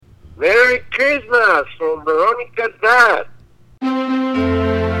Merry Christmas from Veronica's dad.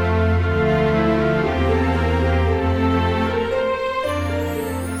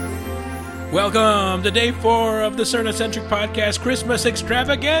 Welcome to day 4 of the Cerna Centric podcast Christmas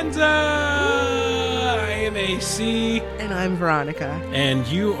extravaganza. I am AC. And I'm Veronica. And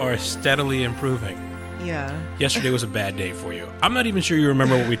you are steadily improving. Yeah. Yesterday was a bad day for you. I'm not even sure you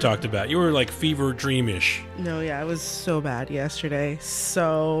remember what we talked about. You were like fever dreamish. No, yeah, it was so bad yesterday.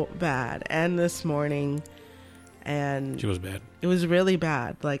 So bad. And this morning. And She was bad. it was really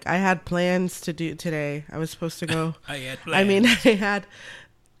bad. Like, I had plans to do today. I was supposed to go. I had plans. I mean,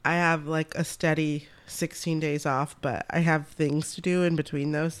 I have like a steady 16 days off, but I have things to do in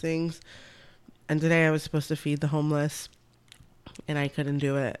between those things. And today I was supposed to feed the homeless, and I couldn't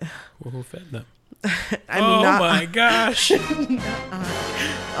do it. Well, who fed them? Not my gosh. alone,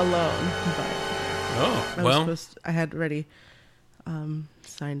 but I had already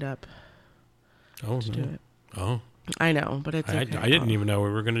signed up to do it. Oh. I know, but it's okay. I didn't even know we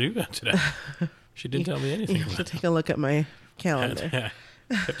were going to do that today. She didn't tell me anything You have to take a look at my calendar.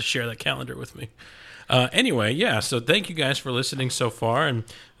 You have to share that calendar with me. Anyway, yeah, so thank you guys for listening so far, and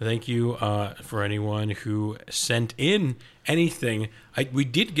thank you for anyone who sent in anything. We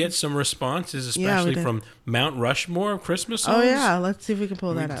did get some responses, especially from Mount Rushmore Christmas songs. Oh, yeah, let's see if we can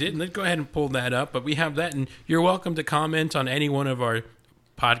pull that up. Let's go ahead and pull that up, but we have that, and you're welcome to comment on any one of our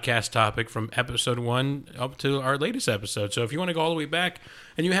podcast topic from episode 1 up to our latest episode. So if you want to go all the way back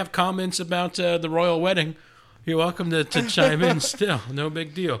and you have comments about the royal wedding, you're welcome to chime in still. No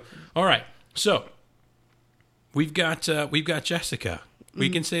big deal. All right. So we've got Jessica. We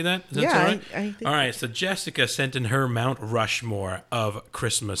can say that? Is that all right? I think all right. So Jessica sent in her Mount Rushmore of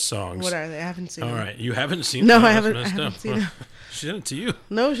Christmas songs. What are they? I haven't seen them. All right. You haven't seen No, them? I haven't seen them. She sent it to you.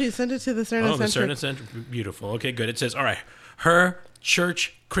 No, she sent it to the Cerna The Centric. Cerna Centric. Beautiful. Okay, good. It says, all right, her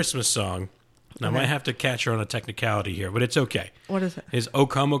church Christmas song. Now, I might have to catch her on a technicality here, but it's okay. What is it? Is O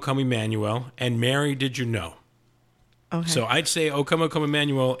Come, O Come Emmanuel and Mary Did You Know? Okay. So I'd say O Come, O Come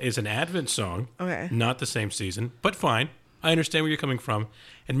Emmanuel is an Advent song. Okay. Not the same season, but fine. I understand where you're coming from.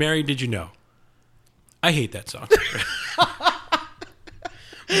 And Mary Did You Know? I hate that song.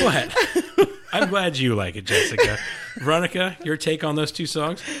 What? I'm glad you like it, Jessica. Veronica, your take on those two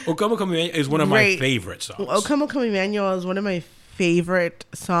songs? O Come, O Come Emmanuel is one of my favorite songs. O Come, O Come Emmanuel is one of my favorite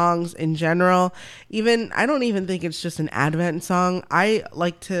songs in general. I don't even think it's just an Advent song. I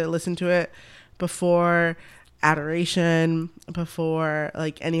like to listen to it before adoration, before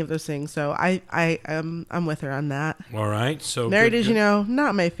like any of those things. So I'm with her on that. All right. So Mary Did You Know?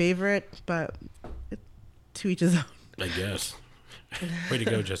 Not my favorite, but to each his own. I guess. Way to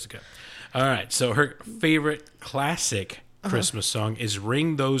go, Jessica. All right. So her favorite classic Christmas song is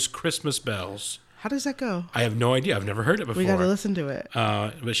Ring Those Christmas Bells. How does that go? I have no idea. I've never heard it before. We got to listen to it.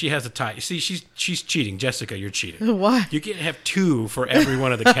 But she has a tie. See, she's cheating. Jessica, you're cheating. Why? You can't have 2 for every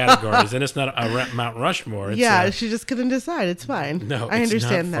one of the categories. And it's not a Mount Rushmore. It's she just couldn't decide. It's fine. No, I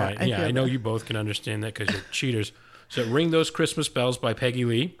understand not that. fine. I know you both can understand that because you're cheaters. So Ring Those Christmas Bells by Peggy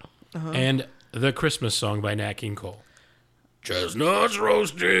Lee and The Christmas Song by Nat King Cole. Chestnuts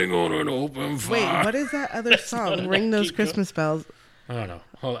roasting on an open fire. Wait, what is that other song? Ring Those Christmas Bells. I don't know.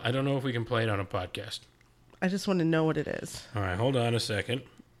 Hold on. I don't know if we can play it on a podcast. I just want to know what it is. All right, hold on a second.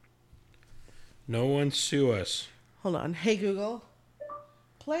 No one sue us. Hold on. Hey, Google.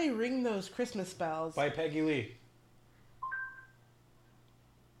 Play Ring Those Christmas Bells. By Peggy Lee.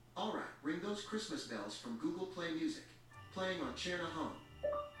 All right, Ring Those Christmas Bells from Google Play Music. Playing on Cerna Home.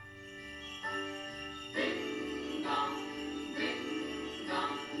 Ding dong, ding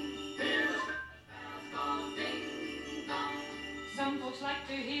dong, hear the bells go ding dong. Some folks like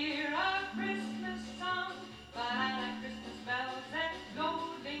to hear a Christmas song, but I like Christmas bells that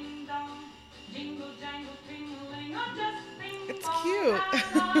go ding dong, jingle jangle tingling, or just ding It's dong. cute.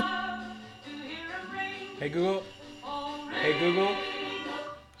 I love to hear a ring. Hey, Google. Hey, Google.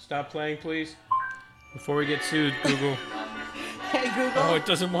 Stop playing, please. Before we get sued, Google. Hey, Google. Oh, it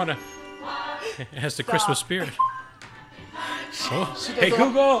doesn't want to. It has the Christmas spirit. Oh. Hey,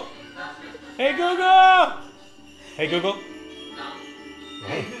 Google. Hey, Google. Hey, Google.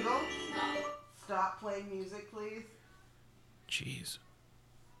 Hey, Google. Stop playing music, please. Jeez.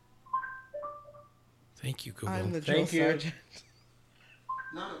 Thank you, Google. I'm the drill sergeant.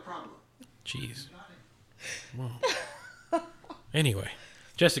 Not a problem. Jeez. Whoa. Anyway,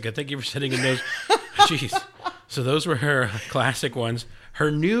 Jessica, thank you for sending in those. Jeez. So those were her classic ones. Her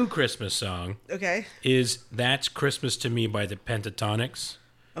new Christmas song is That's Christmas to Me by the Pentatonics.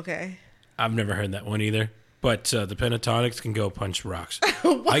 Okay. I've never heard that one either. But the Pentatonics can go punch rocks.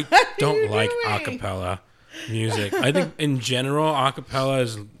 What I don't like a cappella music. I think in general, a cappella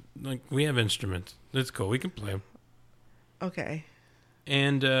is like we have instruments. It's cool. We can play them. Okay.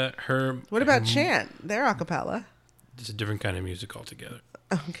 And her. What about chant? They're a cappella. It's a different kind of music altogether.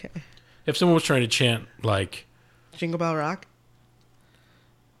 Okay. If someone was trying to chant like, Jingle Bell Rock.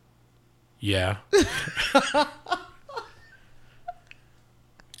 yeah,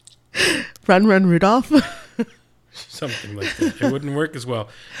 Run, Run, Rudolph. something like that, it wouldn't work as well.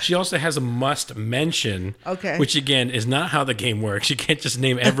 She also has a must mention. Okay. Which again is not how the game works. You can't just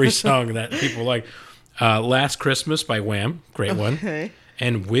name every song that people like. Last Christmas by Wham, great one. Okay.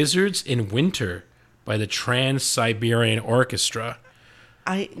 And Wizards in Winter by the Trans-Siberian Orchestra.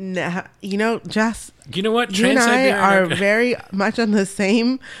 Jess, You know what? you and I Trans-Siberian are Orchestra. very much on the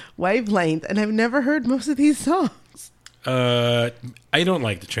same wavelength, and I've never heard most of these songs. I don't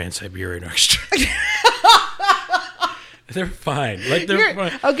like the Trans-Siberian Orchestra. They're fine. Like they're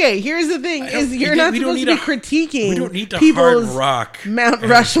fine. Okay, here's the thing: is you're not supposed to be critiquing. We don't need to people's hard rock Mount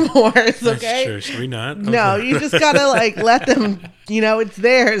Rushmores. That's Okay, true. Should we not? no, you just gotta let them. It's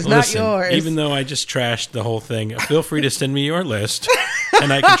theirs, Listen, not yours. even though I just trashed the whole thing, feel free to send me your list,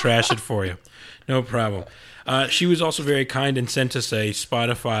 and I can trash it for you. No problem. She was also very kind and sent us a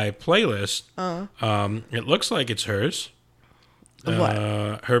Spotify playlist. It looks like it's hers. What?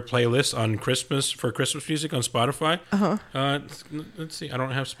 Her playlist on Christmas music on Spotify. Let's see. I don't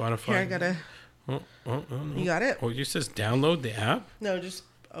have Spotify. Here, I gotta. No. You got it? Oh, it says download the app. No, just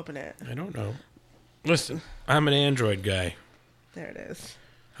open it. I don't know. Listen, I'm an Android guy. There it is.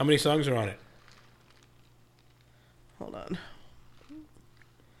 How many songs are on it? Hold on.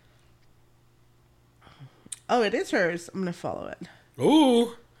 Oh, it is hers. I'm gonna follow it.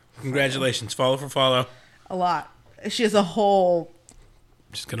 Ooh! Congratulations. Follow for follow. A lot. She has a whole.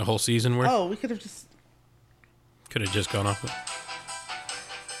 Just got a whole season worth. Oh, we could have just. Could have just gone off with.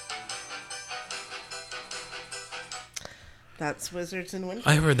 That's Wizards in Winter.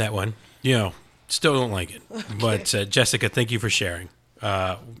 I heard that one. Still don't like it. Okay. But Jessica, thank you for sharing.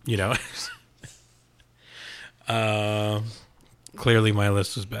 Clearly my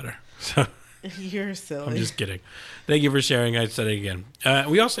list was better. So You're silly. I'm just kidding. Thank you for sharing. I said it again.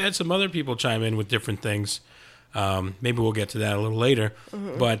 We also had some other people chime in with different things. Maybe we'll get to that a little later.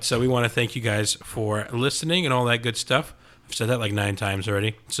 Mm-hmm. But we want to thank you guys for listening and all that good stuff. I've said that like 9 times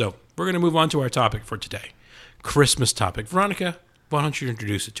already. So we're going to move on to our topic for today. Christmas topic. Veronica, why don't you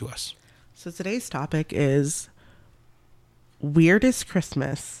introduce it to us? So today's topic is weirdest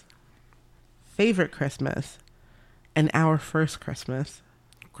Christmas, favorite Christmas, and our first Christmas.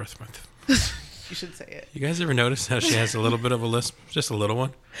 Christmas. You should say it. You guys ever notice how she has a little bit of a lisp? Just a little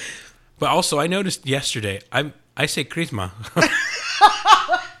one. But also, I noticed yesterday, I say Christmas.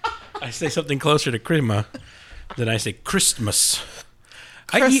 I say something closer to Christmas than I say Christmas.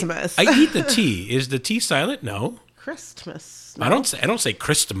 Christmas. I eat the T. Is the T silent? No. Christmas. No. I don't say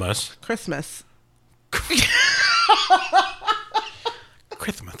Christmas. Christmas.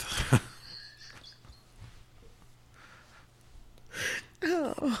 Christmas.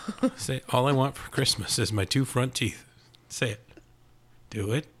 Oh. Say, all I want for Christmas is my 2 front teeth. Say it.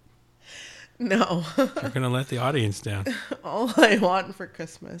 Do it. No. You're going to let the audience down. All I want for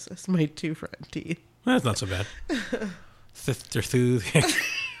Christmas is my 2 front teeth. That's not so bad.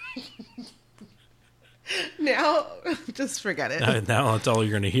 Now, just forget it. Now that's all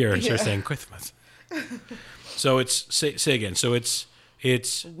you're going to hear is her saying Christmas. So it's, say again. So it's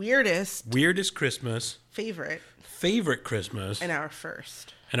weirdest Christmas. Favorite Christmas. And our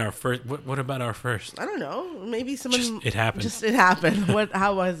first. What about our first? I don't know. Maybe someone. It happened. It happened.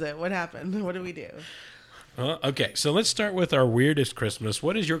 How was it? What happened? What did we do? Okay, so let's start with our weirdest Christmas.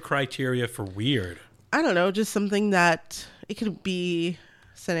 What is your criteria for weird? I don't know. Just something that it could be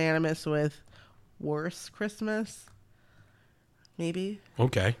synonymous with worst Christmas. Maybe.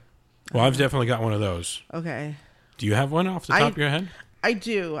 Okay. Well, I've definitely got one of those. Okay. Do you have one off the top of your head? I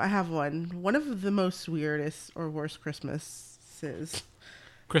do. I have one. One of the most weirdest or worst Christmases.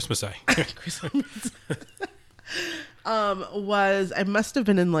 Christmas Eye. Christmas. Was I must have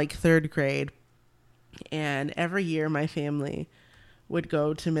been in like 3rd grade, and every year my family would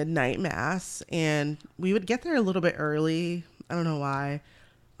go to midnight mass, and we would get there a little bit early. I don't know why.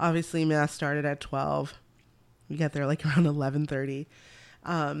 Obviously, mass started at 12. We got there like around 11:30,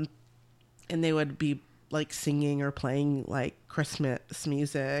 and they would be like singing or playing like Christmas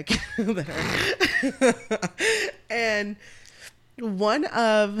music, and one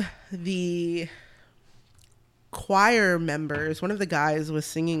of the choir members, one of the guys, was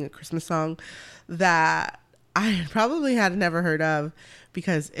singing a Christmas song that I probably had never heard of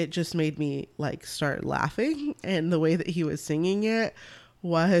because it just made me like start laughing, and the way that he was singing it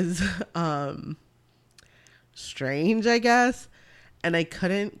was strange, I guess. and I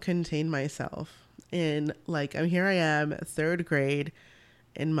couldn't contain myself. And like, here I am, 3rd grade,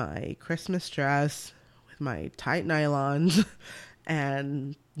 in my Christmas dress with my tight nylons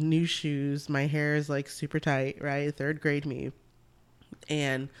and new shoes. My hair is like super tight, right? 3rd grade me.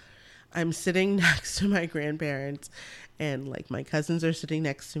 And I'm sitting next to my grandparents, and like my cousins are sitting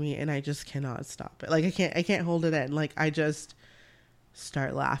next to me, and I just cannot stop it. Like I can't hold it in. Like I just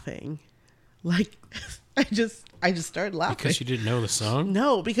start laughing. Like I just started laughing. Because you didn't know the song?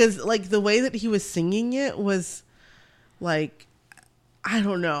 No, because like the way that he was singing it was like, I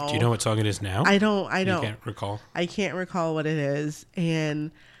don't know. Do you know what song it is now? I don't. You can't recall? I can't recall what it is.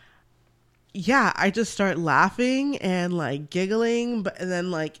 And yeah, I just start laughing and like giggling, and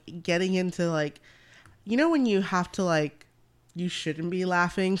then like getting into like, you know, when you have to like, you shouldn't be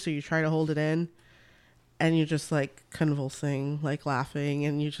laughing, so you try to hold it in, and you're just like convulsing, like laughing,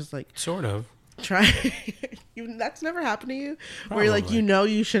 and you just like Sort of. try. That's never happened to you, Probably. where like you know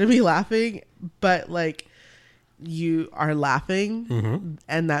you shouldn't be laughing, but like you are laughing,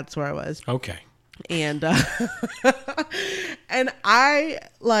 and that's where I was. Okay. And and I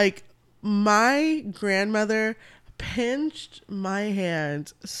like, my grandmother pinched my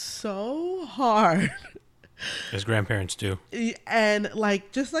hand so hard. As grandparents do. And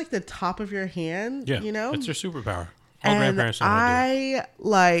like just like the top of your hand, Yeah. you know? It's their superpower. All And grandparents know how to do it. I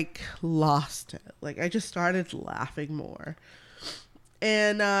like lost it. Like I just started laughing more.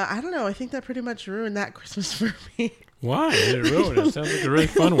 And I don't know, I think that pretty much ruined that Christmas for me. Why? Did it ruin it? Sounds like a really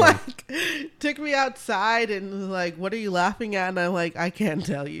fun one. Like, took me outside and was like, what are you laughing at? And I'm like, I can't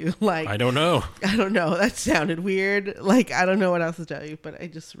tell you. Like, I don't know. I don't know. That sounded weird. Like, I don't know what else to tell you, but I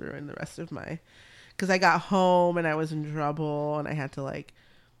just ruined the rest of my, because I got home and I was in trouble and I had to like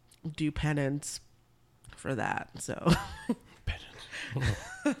do penance for that. So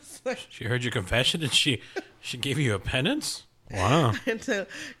She heard your confession and she gave you a penance? Wow. and so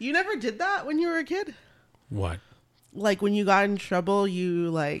you never did that when you were a kid? What? Like when you got in trouble, you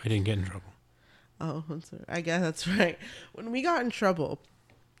like, I didn't get in trouble. oh, that's right. I guess that's right. When we got in trouble,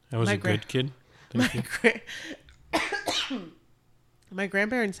 I was My a good kid. Thank you. my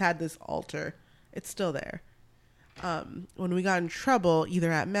grandparents had this altar. It's still there. When we got in trouble,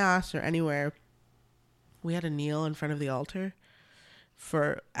 either at mass or anywhere, we had to kneel in front of the altar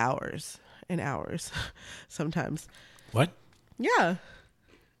for hours and hours, sometimes. What? Yeah,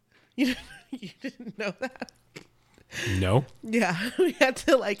 you didn't know that? No. Yeah, we had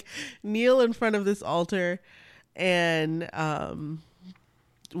to like kneel in front of this altar, and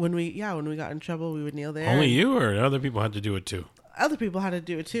when we got in trouble, we would kneel there. Only you, or other people had to do it too? Other people had to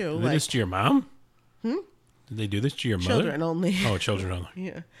do it too. Did they do Like this to your mom? Did they do this to your mother? children only. Oh, children only.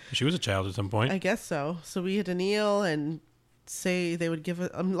 Yeah, She was a child at some point. I guess so. So we had to kneel and say they would give us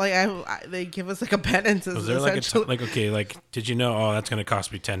they give us like a penance. Was there like essentially. did you know, oh, that's going to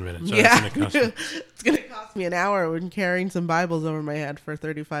cost me 10 minutes? Oh, Yeah, that's gonna cost me- it's gonna cost me an hour when carrying some Bibles over my head for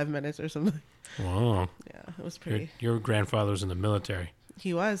 35 minutes or something. Wow. Yeah, it was pretty. Your grandfather was in the military.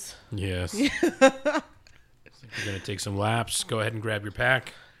 He was. Yes. You're going to take some laps. Go ahead and grab your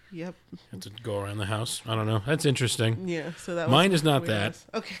pack. Yep. Have to go around the house. I don't know. That's interesting. Yeah. So that Mine was is not weirdness.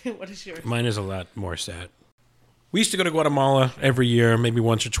 that. Okay. What is yours? Mine is a lot more sad. We used to go to Guatemala every year, maybe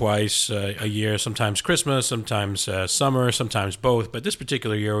once or twice a year, sometimes Christmas, sometimes summer, sometimes both. But this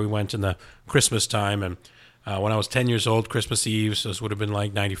particular year, we went in the Christmas time. And when I was 10 years old, Christmas Eve, so this would have been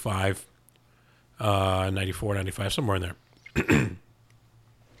like 95, 94, 95, somewhere in there.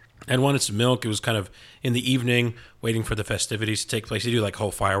 And wanted some milk. It was kind of in the evening, waiting for the festivities to take place. They do like a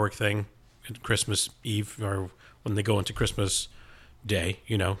whole firework thing at Christmas Eve, or when they go into Christmas Day,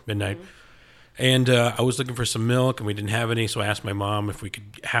 midnight. Mm-hmm. And I was looking for some milk, and we didn't have any, so I asked my mom if we could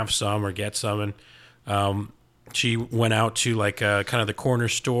have some or get some. And she went out to like kind of the corner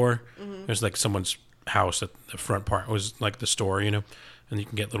store. Mm-hmm. There's like someone's house at the front part was like the store, and you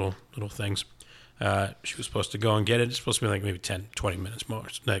can get little things. She was supposed to go and get it. It's supposed to be like maybe 10, 20 minutes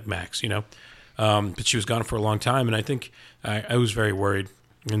most, like max, But she was gone for a long time, and I think I was very worried.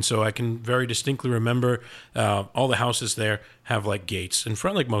 And so I can very distinctly remember all the houses there have like gates in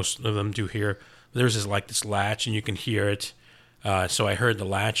front, like most of them do here. There's this latch, and you can hear it. So I heard the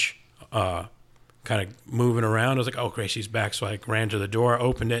latch kind of moving around. I was like, oh, great, she's back. So I ran to the door,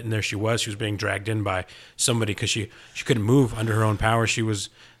 opened it, and there she was. She was being dragged in by somebody because she couldn't move under her own power. She was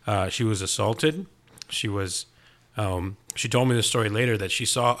assaulted. She was. She told me this story later that she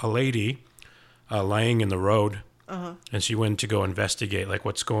saw a lady laying in the road, and she went to go investigate like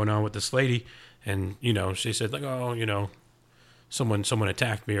what's going on with this lady, and she said like, oh, someone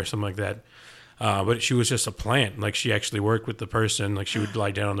attacked me or something like that. But she was just a plant. Like, she actually worked with the person. Like, she would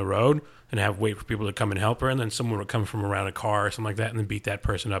lie down on the road and wait for people to come and help her, and then someone would come from around a car or something like that and then beat that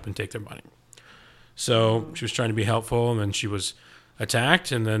person up and take their money. So she was trying to be helpful, and then she was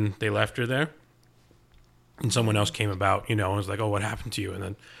attacked, and then they left her there. And someone else came about, and was like, "Oh, what happened to you?" And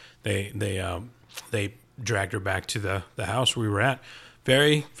then they dragged her back to the house where we were at.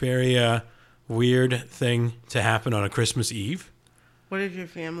 Very, very weird thing to happen on a Christmas Eve. What did your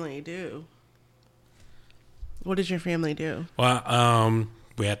family do? What did your family do? Well,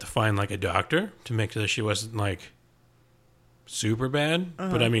 we had to find like a doctor to make sure that she wasn't like super bad.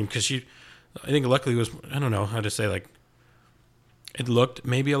 But I mean, because I think luckily it was, I don't know how to say, like, it looked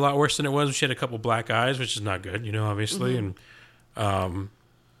maybe a lot worse than it was. She had a couple black eyes, which is not good, obviously. And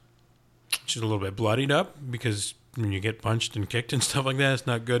she's a little bit bloodied up because when you get punched and kicked and stuff like that, it's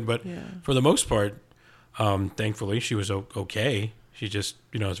not good. But for the most part, thankfully, she was okay. She just,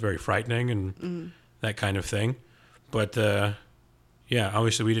 it's very frightening and that kind of thing. But,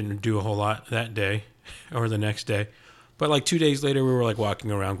 obviously we didn't do a whole lot that day or the next day. But like 2 days later, we were like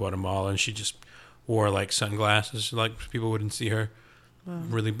walking around Guatemala, and she just wore like sunglasses, like people wouldn't see her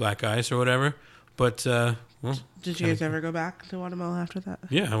really black eyes or whatever. But did you guys ever go back to Guatemala after that?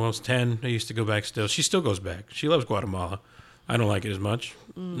 Yeah, when I was 10, I used to go back still. She still goes back. She loves Guatemala. I don't like it as much.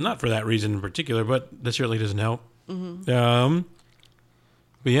 Not for that reason in particular, but that certainly doesn't help. But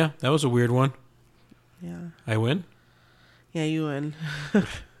yeah, that was a weird one. Yeah. I win? Yeah, you win.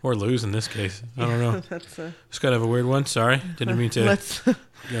 Or lose in this case. I don't know. That's It's kind of a weird one. Sorry. Didn't mean to let's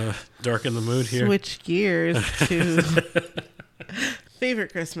darken the mood here. switch gears to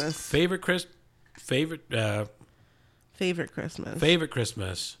favorite Christmas. Favorite Christmas. Favorite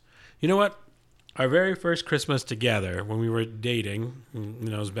Christmas. You know what? Our very first Christmas together, when we were dating, it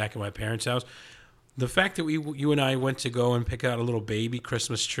was back at my parents' house. The fact that you and I went to go and pick out a little baby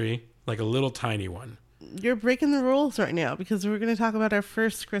Christmas tree, like a little tiny one. You're breaking the rules right now because we're going to talk about our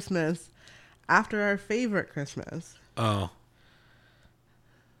first Christmas after our favorite Christmas. Oh.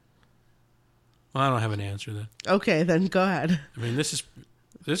 Well, I don't have an answer then. Okay, then go ahead. I mean, this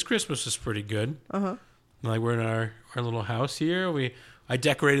Christmas is pretty good. Like, we're in our little house here. I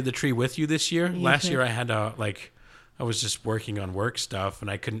decorated the tree with you this year. Last year I had I was just working on work stuff, and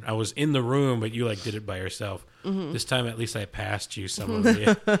I was in the room, but you like did it by yourself. This time at least I passed you some of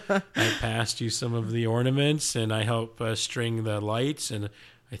the ornaments, and I helped string the lights, and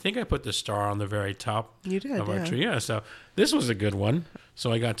I think I put the star on the very top of our tree. Yeah, so this was a good one.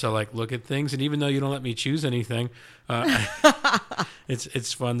 So I got to like look at things, and even though you don't let me choose anything,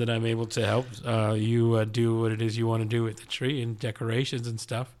 it's fun that I'm able to help you do what it is you want to do with the tree and decorations and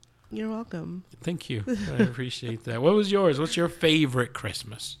stuff. You're welcome. Thank you. I appreciate that. What was yours? What's your favorite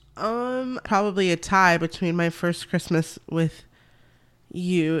Christmas? Probably a tie between my first Christmas with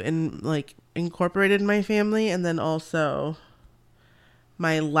you and like incorporated my family, and then also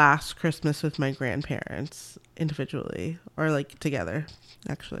my last Christmas with my grandparents individually, or like together,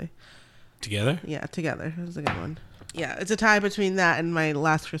 actually. Together? Yeah, together. It was a good one. Yeah, it's a tie between that and my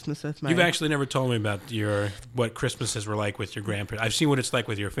last Christmas with my... You've actually never told me about what Christmases were like with your grandparents. I've seen what it's like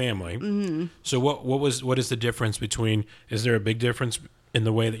with your family. Mm-hmm. So what is the difference between... Is there a big difference in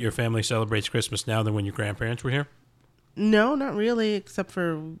the way that your family celebrates Christmas now than when your grandparents were here? No, not really, except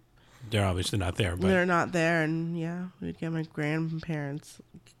for... They're obviously not there. But they're not there, and yeah, we'd get my grandparents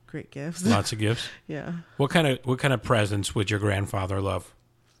great gifts. Lots of gifts? Yeah. What kind of presents would your grandfather love?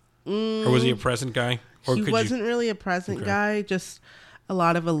 Or was he a present guy? Or he wasn't really a present guy, just a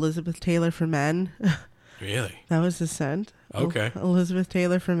lot of Elizabeth Taylor for Men. Really? That was his scent. Okay. Elizabeth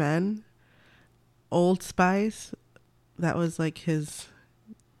Taylor for Men. Old Spice. That was like his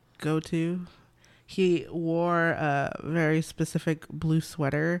go-to. He wore a very specific blue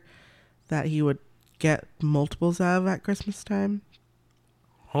sweater that he would get multiples of at Christmas time.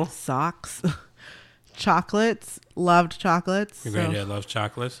 Huh? Socks. Chocolates. Loved chocolates. Your granddad loves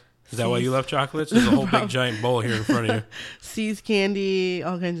chocolates? Is that why you love chocolates? There's a whole big giant bowl here in front of you. Seas candy,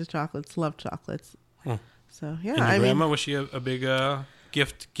 all kinds of chocolates. Loved chocolates. Huh. So, yeah. And your grandma, was she a big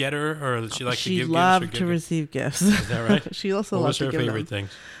gift getter, or did she like to give gifts? She loved to receive gifts. Is that right? She also loved to give them. What was her favorite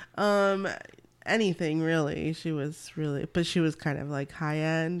things? Anything, really. She was kind of like high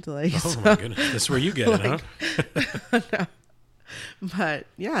end. Like, my goodness. That's where you get it, huh? No. But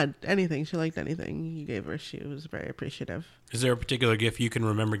yeah, anything. She liked anything you gave her. She was very appreciative. Is there a particular gift you can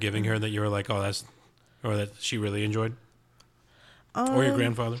remember giving her that you were like, or that she really enjoyed? Or your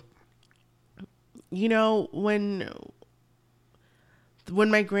grandfather? When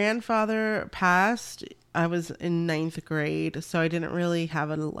my grandfather passed, I was in 9th grade, so I didn't really have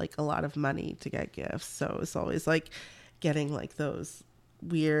a lot of money to get gifts. So it was always like getting like those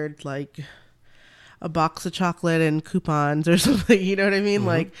weird like a box of chocolate and coupons or something. You know what I mean?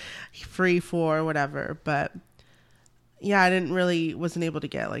 Like free for whatever. But yeah, wasn't able to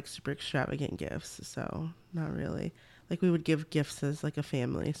get like super extravagant gifts. So not really. Like we would give gifts as like a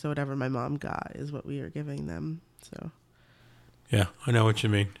family. So whatever my mom got is what we were giving them. So. Yeah, I know what you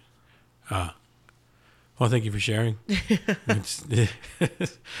mean. Well, thank you for sharing. Well, this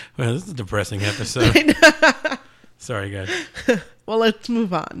is a depressing episode. Sorry, guys. Well, let's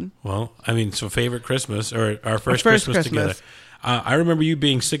move on. Well, I mean, so favorite Christmas or our first Christmas together. I remember you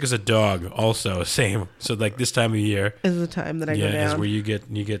being sick as a dog. Also, same. So like this time of year is the time that I go down. Yeah, is where you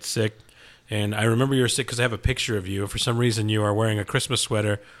get sick. And I remember you were sick because I have a picture of you. For some reason, you are wearing a Christmas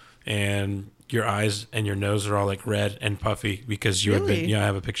sweater, and your eyes and your nose are all like red and puffy because you had been. Yeah, I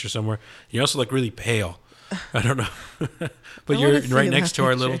have a picture somewhere. You also look really pale. I don't know, but you're right next to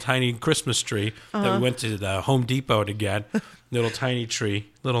our little tiny Christmas tree that we went to the Home Depot to get. Little tiny tree,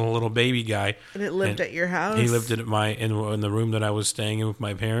 little baby guy. And it lived at your house. He lived at in the room that I was staying in with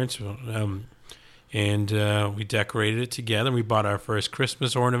my parents. And we decorated it together. We bought our first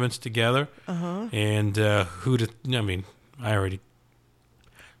Christmas ornaments together. And who'd have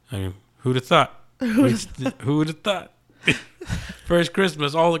thought? Who would have thought? First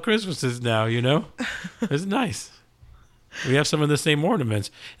Christmas, all the Christmases now, you know? It's nice. We have some of the same ornaments.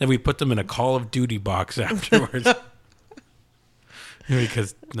 And we put them in a Call of Duty box afterwards.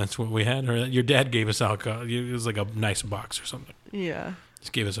 Because that's what we had. Or your dad gave us alcohol. It was like a nice box or something. Yeah.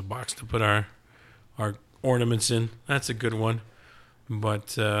 Just gave us a box to put our ornaments in. That's a good one.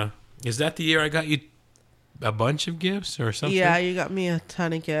 But is that the year I got you a bunch of gifts or something? Yeah, you got me a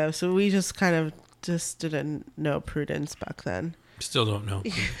ton of gifts. So we just didn't know prudence back then. Still don't know.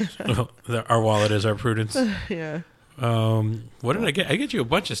 Our wallet is our prudence. Yeah. What did I get? I get you a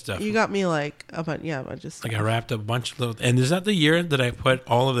bunch of stuff. You got me like a bunch of stuff. Like I wrapped a bunch of little. And is that the year that I put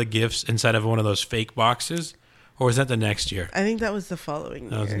all of the gifts inside of one of those fake boxes, or was that the next year? I think that was the following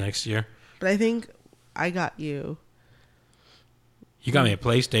year. That was the next year. But I think I got you. You got me a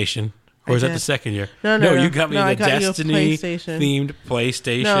PlayStation. Or was that the second year? No. You got me the Destiny-themed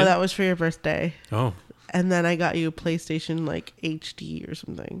PlayStation. No, that was for your birthday. Oh. And then I got you a PlayStation like HD or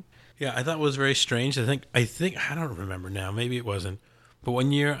something. Yeah, I thought it was very strange. I think I don't remember now. Maybe it wasn't. But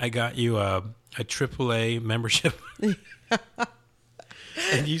one year I got you a AAA membership. And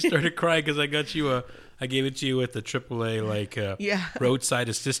you started crying because I gave it to you with the AAA roadside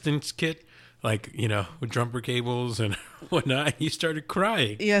assistance kit. Like, you know, with jumper cables and whatnot. And you started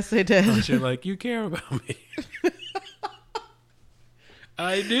crying. Yes, I did. And you're like, you care about me.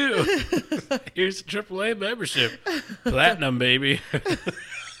 I do. Here's a AAA membership. Platinum, baby.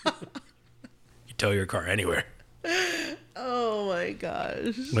 You tow your car anywhere. Oh, my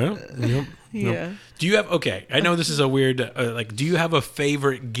gosh. Well, yep. Yeah. Do you have, okay, I know this is a weird, do you have a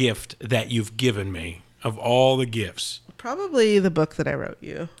favorite gift that you've given me of all the gifts? Probably the book that I wrote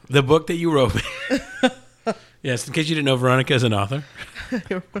you. The book that you wrote me. Yes, in case you didn't know, Veronica is an author.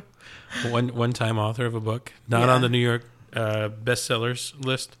 One-time author of a book. Not on the New York bestsellers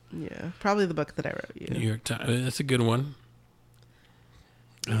list. Yeah, probably the book that I wrote you. New York Times. That's a good one.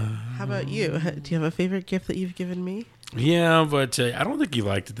 How about you? Do you have a favorite gift that you've given me? Yeah, but I don't think you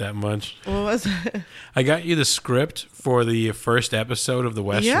liked it that much. What was it? I got you the script for the first episode of The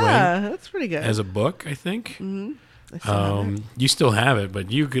West Wing. Yeah, that's pretty good. As a book, I think. Mm-hmm. You still have it, but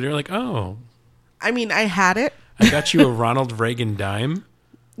you're like, oh. I mean, I had it. I got you a Ronald Reagan dime.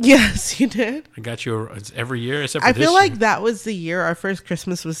 Yes, you did. I got you it's every year except for I this feel like year. that was the year, our first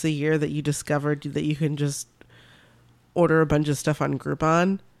Christmas was the year that you discovered that you can just order a bunch of stuff on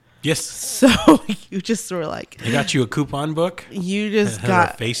Groupon. Yes. So you just were like... I got you a coupon book. You just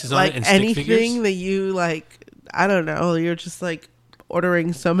got faces like on it and stick anything figures. that you like, I don't know, you're just like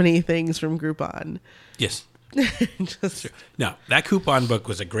ordering so many things from Groupon. Yes. Just, no, that coupon book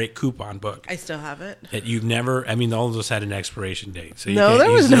was a great coupon book. I still have it. That you've never, I mean, all of those had an expiration date. So no, there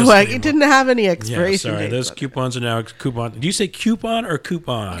was no way. It didn't have any expiration date. Those coupons are now coupon. Do you say coupon or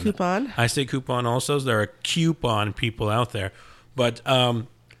coupon? Coupon. I say coupon also. There are coupon people out there. But, those,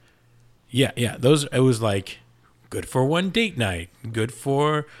 it was like, good for one date night. Good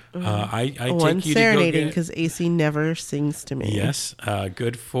for, I one take you serenading to go because AC never sings to me. Yes.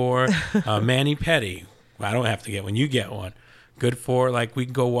 Good for Manny Petty. I don't have to get one. You get one. Good for, like, we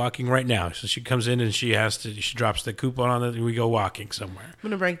can go walking right now. So she comes in and she drops the coupon on it and we go walking somewhere. I'm going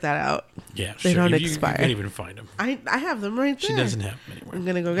to break that out. Yeah, they don't expire. You can't even find them. I have them right there. She doesn't have them anymore. I'm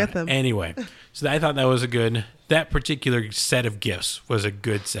going to go get them. Anyway, so I thought that particular set of gifts was a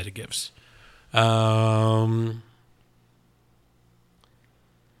good set of gifts. I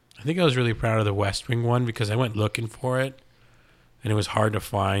think I was really proud of the West Wing one because I went looking for it and it was hard to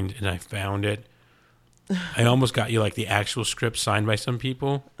find and I found it. I almost got you like the actual script signed by some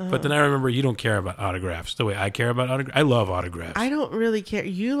people, but then I remember you don't care about autographs the way I care about autographs. I love autographs. I don't really care.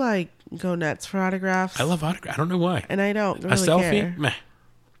 You like go nuts for autographs. I love autographs. I don't know why. And I don't really A selfie? care. Meh.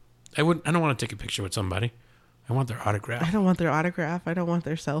 I don't want to take a picture with somebody. I want their autograph. I don't want their autograph. I don't want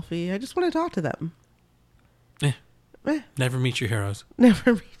their selfie. I just want to talk to them. Never meet your heroes.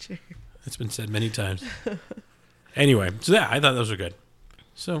 Never meet you. It's been said many times. Anyway, so yeah, I thought those were good.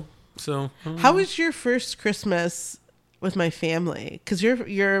 So. How was your first Christmas with my family? Because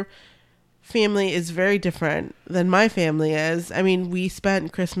your family is very different than my family is. I mean, we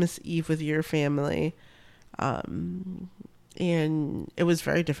spent Christmas Eve with your family, and it was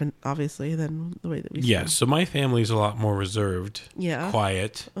very different, obviously, than the way that we. Yes, so my family's a lot more reserved, Yeah.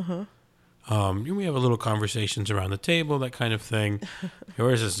 quiet. We have a little conversations around the table, that kind of thing.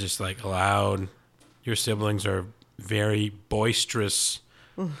 Yours is just like loud. Your siblings are very boisterous.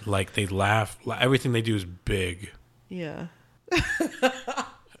 Like they laugh. Everything they do is big. Yeah.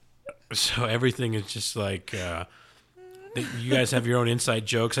 So everything is just like, you guys have your own inside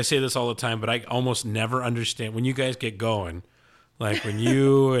jokes. I say this all the time, but I almost never understand when you guys get going. Like when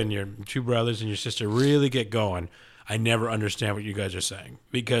you and your two brothers and your sister really get going, I never understand what you guys are saying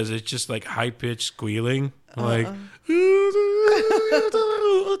because it's just like high pitched squealing. Like,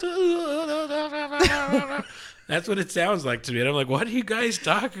 that's what it sounds like to me. And I'm like, what are you guys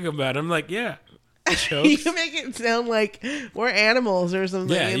talking about? I'm like, yeah. You make it sound like we're animals or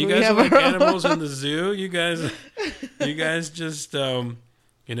something. Yeah, and you we guys are have like our own- animals in the zoo. You guys just, I'm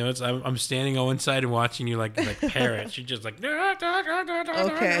standing on one side and watching you like parrots. You're just like,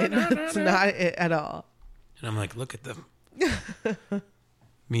 Okay, that's not it at all. And I'm like, look at them.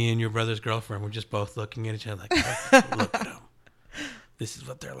 Me and your brother's girlfriend were just both looking at each other like, look at them. This is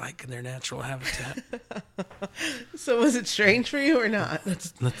what they're like in their natural habitat. So was it strange for you or not? Let's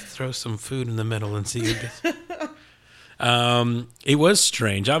throw some food in the middle and see who gets. It was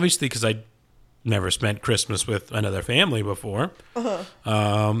strange, obviously, because I never spent Christmas with another family before.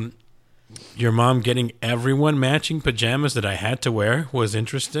 Your mom getting everyone matching pajamas that I had to wear was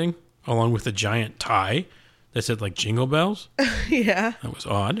interesting, along with a giant tie that said like Jingle Bells. Yeah. That was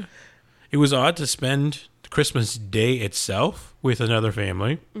odd. It was odd to spend Christmas Day itself with another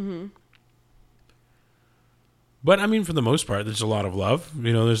family. Mm-hmm. But I mean, for the most part, there's a lot of love.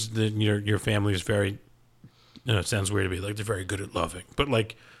 You know, your family is very. You know, it sounds weird to be like they're very good at loving, but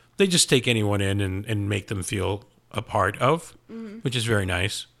like they just take anyone in and make them feel a part of, which is very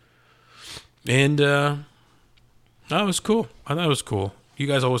nice. And that was cool. I thought it was cool. You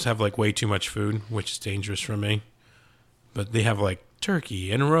guys always have like way too much food, which is dangerous for me. But they have like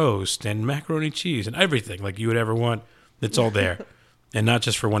turkey and roast and macaroni cheese and everything like you would ever want. It's all there. And not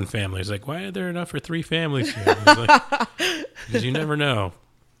just for one family. It's like, why are there enough for 3 families here? Because you never know.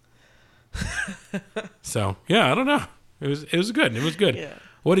 So, yeah, I don't know. It was good. It was good. Yeah.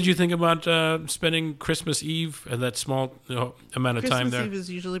 What did you think about spending Christmas Eve and that small amount of time there? Christmas Eve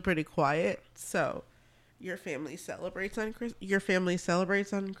is usually pretty quiet, so your family celebrates on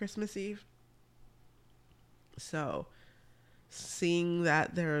Christmas Eve. So seeing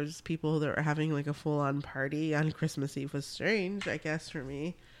that there's people that are having like a full-on party on Christmas Eve was strange, I guess, for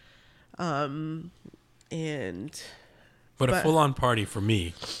me. But a full-on party for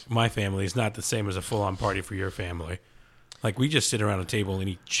me, my family, is not the same as a full-on party for your family. Like, we just sit around a table and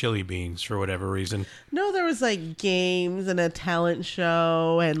eat chili beans for whatever reason. No, there was like games and a talent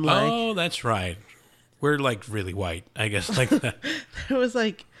show and like... Oh, that's right. We're like really white, I guess, like that. There was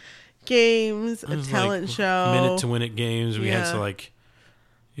like games, a talent show. Minute to Win It games. We had Yeah. to like,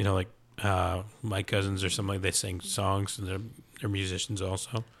 you know, like my cousins or something like they sing songs and they're musicians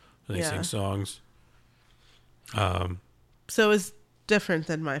also. And they sing songs. So it's different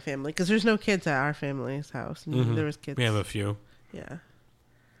than my family because there's no kids at our family's house. And there was kids. We have a few. Yeah.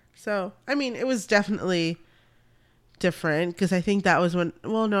 So, I mean, it was definitely different because I think that was when,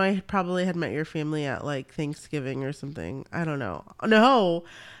 well, no, I probably had met your family at like Thanksgiving or something. I don't know. No,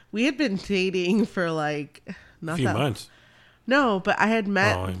 we had been dating for like A few months. No, but I had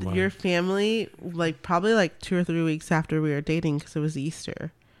met wow. your family like probably like 2 or 3 weeks after we were dating because it was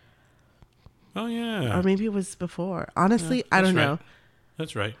Easter. Oh, yeah. Or maybe it was before. Honestly, I don't know.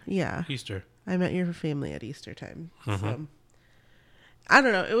 That's right. Yeah. Easter. I met your family at Easter time. Mm-hmm. So I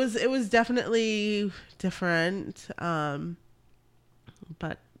don't know. It was definitely different. But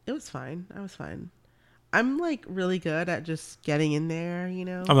it was fine. I was fine. I'm like really good at just getting in there, you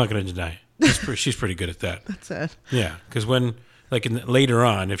know. I'm not going to deny. She's pretty good at that. That's it. Yeah, because when like later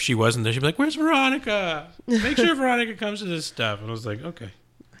on, if she wasn't there, she'd be like, "Where's Veronica? Make sure Veronica comes to this stuff." And I was like, "Okay."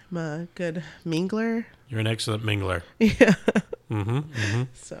 I'm a good mingler. You're an excellent mingler. Yeah.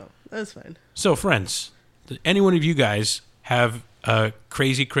 So that was fun. So, friends, did any one of you guys have a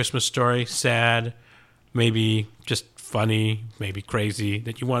crazy Christmas story, sad, maybe just funny, maybe crazy,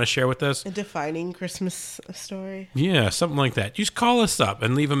 that you want to share with us? A defining Christmas story. Yeah, something like that. Just call us up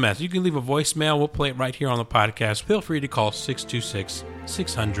and leave a message. You can leave a voicemail. We'll play it right here on the podcast. Feel free to call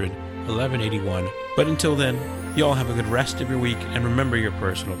 626-600-1181. But until then, you all have a good rest of your week, and remember your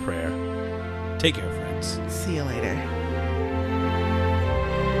personal prayer. Take care, friends. See you later.